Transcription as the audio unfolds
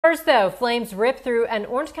First, though, flames ripped through an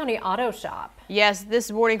Orange County auto shop. Yes, this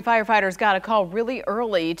morning firefighters got a call really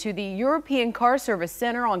early to the European Car Service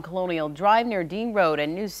Center on Colonial Drive near Dean Road,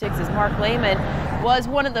 and News 6's Mark Lehman was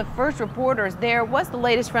one of the first reporters there. What's the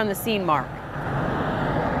latest from the scene, Mark?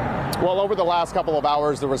 Well, over the last couple of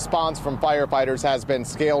hours, the response from firefighters has been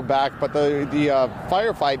scaled back, but the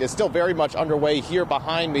firefight is still very much underway here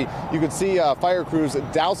behind me. You can see fire crews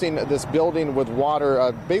dousing this building with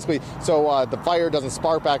water, basically so the fire doesn't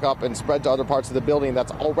spark back up and spread to other parts of the building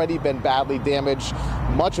that's already been badly damaged,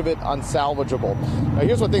 much of it unsalvageable. Now,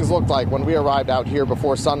 here's what things looked like when we arrived out here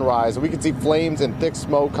before sunrise. We could see flames and thick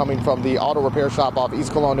smoke coming from the auto repair shop off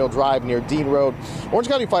East Colonial Drive near Dean Road. Orange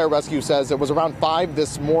County Fire Rescue says it was around 5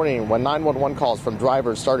 this morning when 911 calls from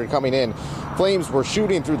drivers started coming in. Flames were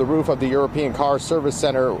shooting through the roof of the European Car Service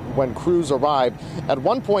Center when crews arrived. At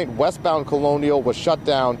one point, westbound Colonial was shut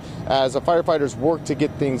down as the firefighters worked to get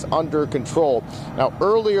things under control. Now,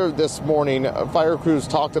 earlier this morning, fire crews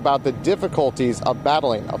talked about the difficulties of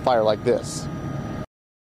battling a fire like this.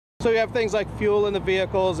 So you have things like fuel in the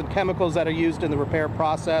vehicles and chemicals that are used in the repair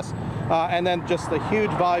process, and then just the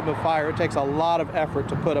huge volume of fire. It takes a lot of effort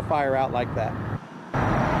to put a fire out like that.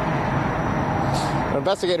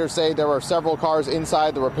 Investigators say there were several cars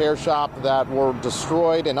inside the repair shop that were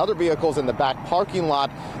destroyed and other vehicles in the back parking lot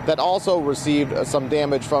that also received some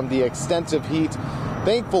damage from the extensive heat.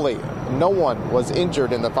 Thankfully, no one was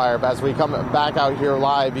injured in the fire. But as we come back out here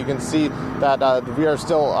live, you can see that we are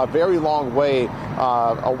still a very long way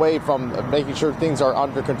away from making sure things are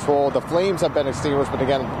under control. The flames have been extinguished, but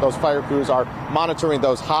again, those fire crews are monitoring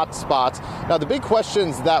those hot spots. Now, the big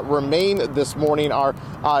questions that remain this morning are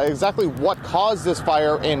exactly what caused this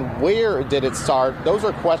fire and where did it start? Those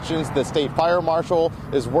are questions the state fire marshal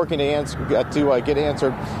is working to get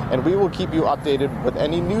answered, and we will keep you updated with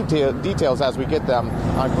any new details as we get them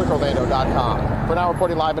on QuickOrlando.com. For now,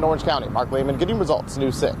 reporting live in Orange County, Mark Lehman, Getting Results,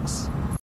 News 6.